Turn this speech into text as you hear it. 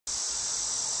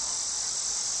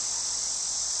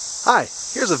Hi,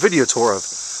 here's a video tour of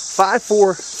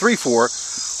 5434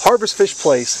 Harvest Fish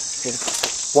Place in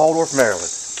Waldorf, Maryland.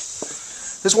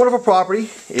 This wonderful property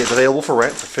is available for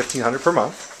rent for $1,500 per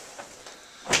month.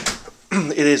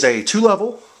 It is a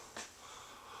 2-level,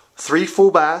 3 full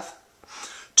bath,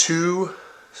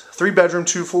 3 bedroom,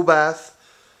 2 full bath,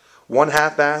 1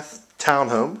 half bath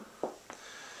townhome.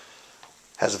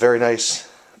 Has a very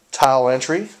nice tile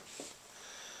entry.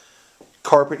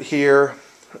 Carpet here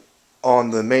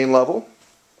on the main level.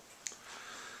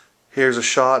 Here's a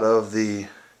shot of the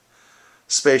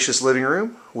spacious living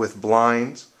room with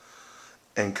blinds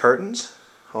and curtains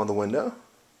on the window.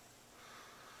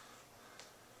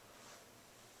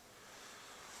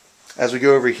 As we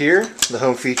go over here, the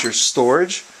home features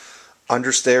storage,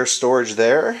 understairs storage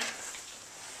there.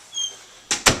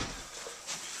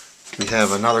 We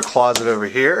have another closet over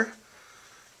here.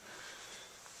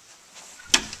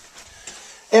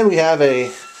 And we have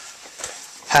a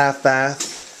half bath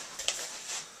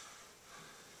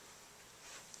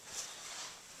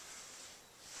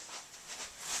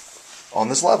on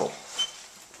this level.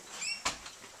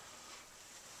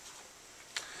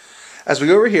 As we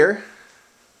go over here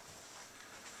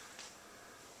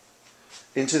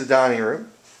into the dining room,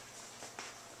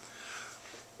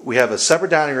 we have a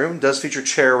separate dining room. It does feature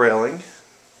chair railing.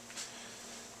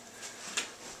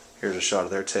 Here's a shot of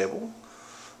their table.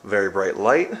 Very bright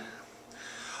light.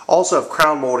 Also have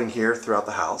crown molding here throughout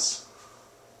the house.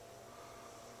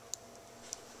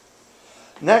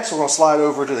 Next, we're going to slide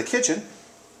over to the kitchen.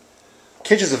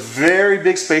 Kitchen's a very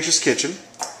big, spacious kitchen.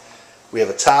 We have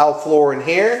a tile floor in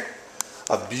here,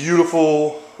 a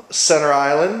beautiful center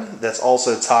island that's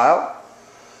also tile.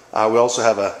 We also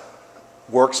have a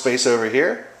workspace over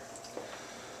here.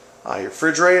 Your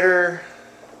refrigerator,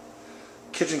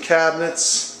 kitchen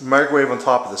cabinets, microwave on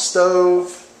top of the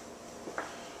stove.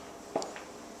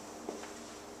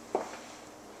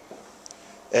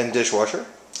 And dishwasher.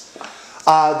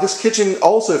 This kitchen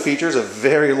also features a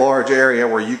very large area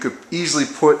where you could easily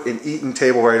put an eating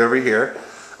table right over here.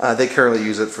 They currently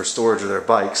use it for storage of their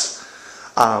bikes.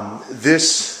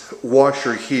 This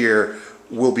washer here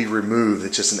will be removed.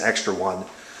 It's just an extra one.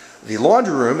 The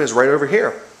laundry room is right over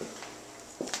here.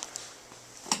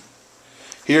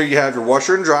 Here you have your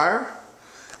washer and dryer,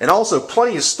 and also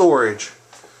plenty of storage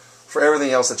for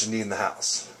everything else that you need in the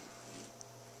house.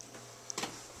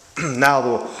 Now,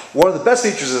 one of the best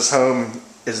features of this home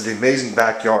is the amazing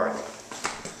backyard.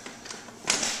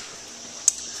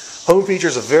 Home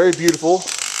features a very beautiful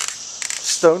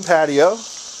stone patio,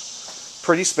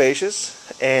 pretty spacious,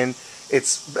 and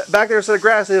it's back there instead of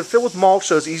grass. It's filled with mulch,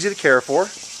 so it's easy to care for.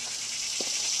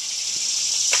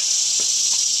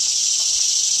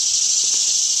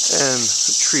 And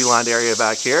tree-lined area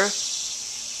back here.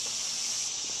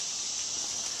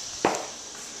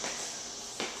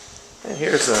 And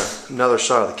here's another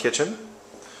shot of the kitchen.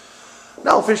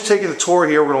 Now we'll finish taking the tour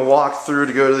here. We're going to walk through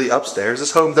to go to the upstairs.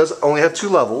 This home does only have 2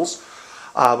 levels,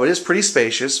 but it is pretty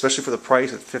spacious, especially for the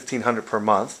price at $1,500 per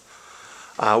month.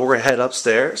 We're going to head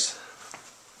upstairs.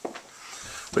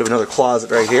 We have another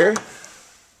closet right here.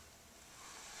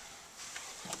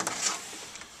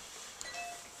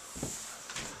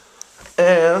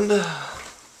 And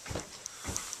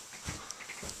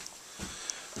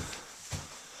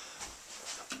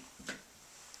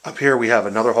up here we have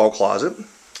another hall closet.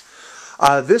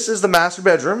 This is the master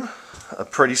bedroom, a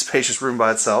pretty spacious room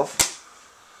by itself.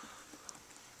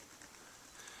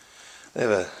 They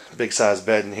have a big size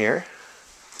bed in here.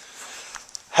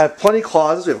 Have plenty of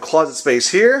closets. We have closet space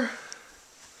here,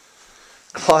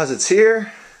 closets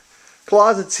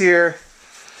here,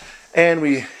 and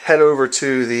we head over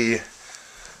to the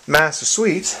master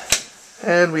suite,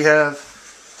 and we have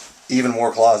even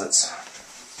more closets.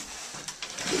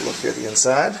 Good look here at the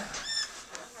inside.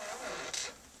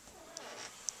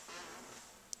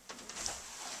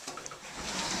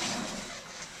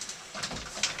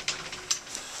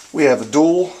 We have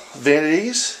dual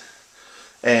vanities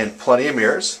and plenty of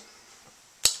mirrors.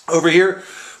 Over here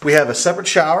we have a separate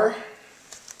shower.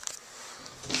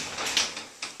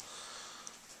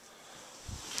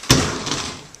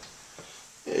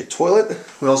 A toilet.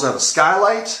 We also have a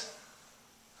skylight.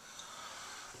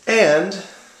 And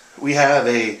we have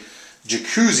a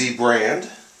jacuzzi brand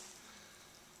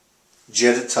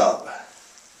jetted tub.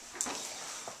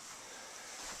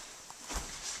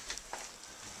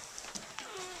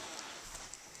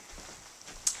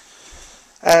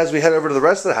 As we head over to the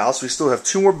rest of the house, we still have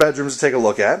 2 more bedrooms to take a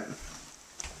look at.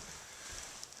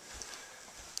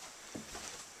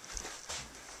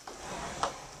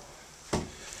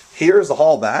 Here is the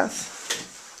hall bath.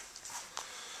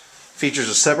 Features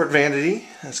a separate vanity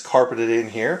that's carpeted in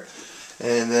here.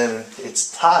 And then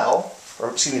it's tile, or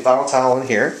excuse me, vinyl tile in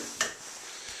here.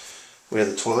 We have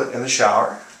the toilet and the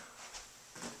shower.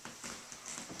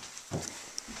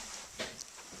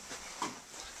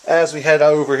 As we head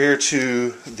over here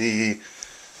to the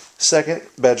second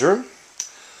bedroom,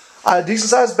 a decent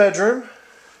sized bedroom.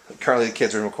 Currently the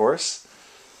kids' room, of course.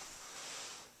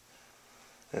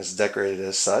 It's decorated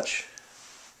as such.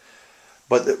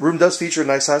 But the room does feature a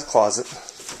nice sized closet.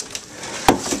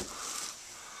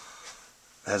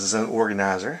 It has its own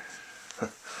organizer.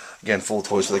 Again, full of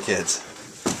toys for the kids.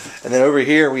 And then over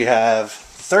here we have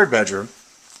the third bedroom.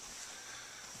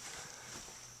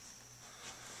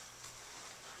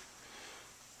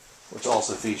 Which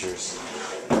also features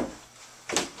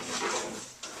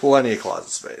plenty of closet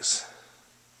space.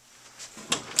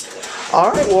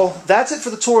 Alright, well, that's it for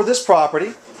the tour of this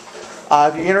property.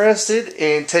 If you're interested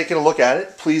in taking a look at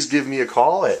it, please give me a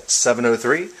call at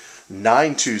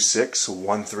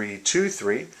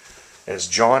 703-926-1323. And it's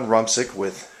John Rumsick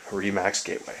with Remax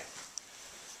Gateway.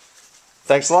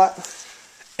 Thanks a lot,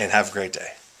 and have a great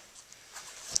day.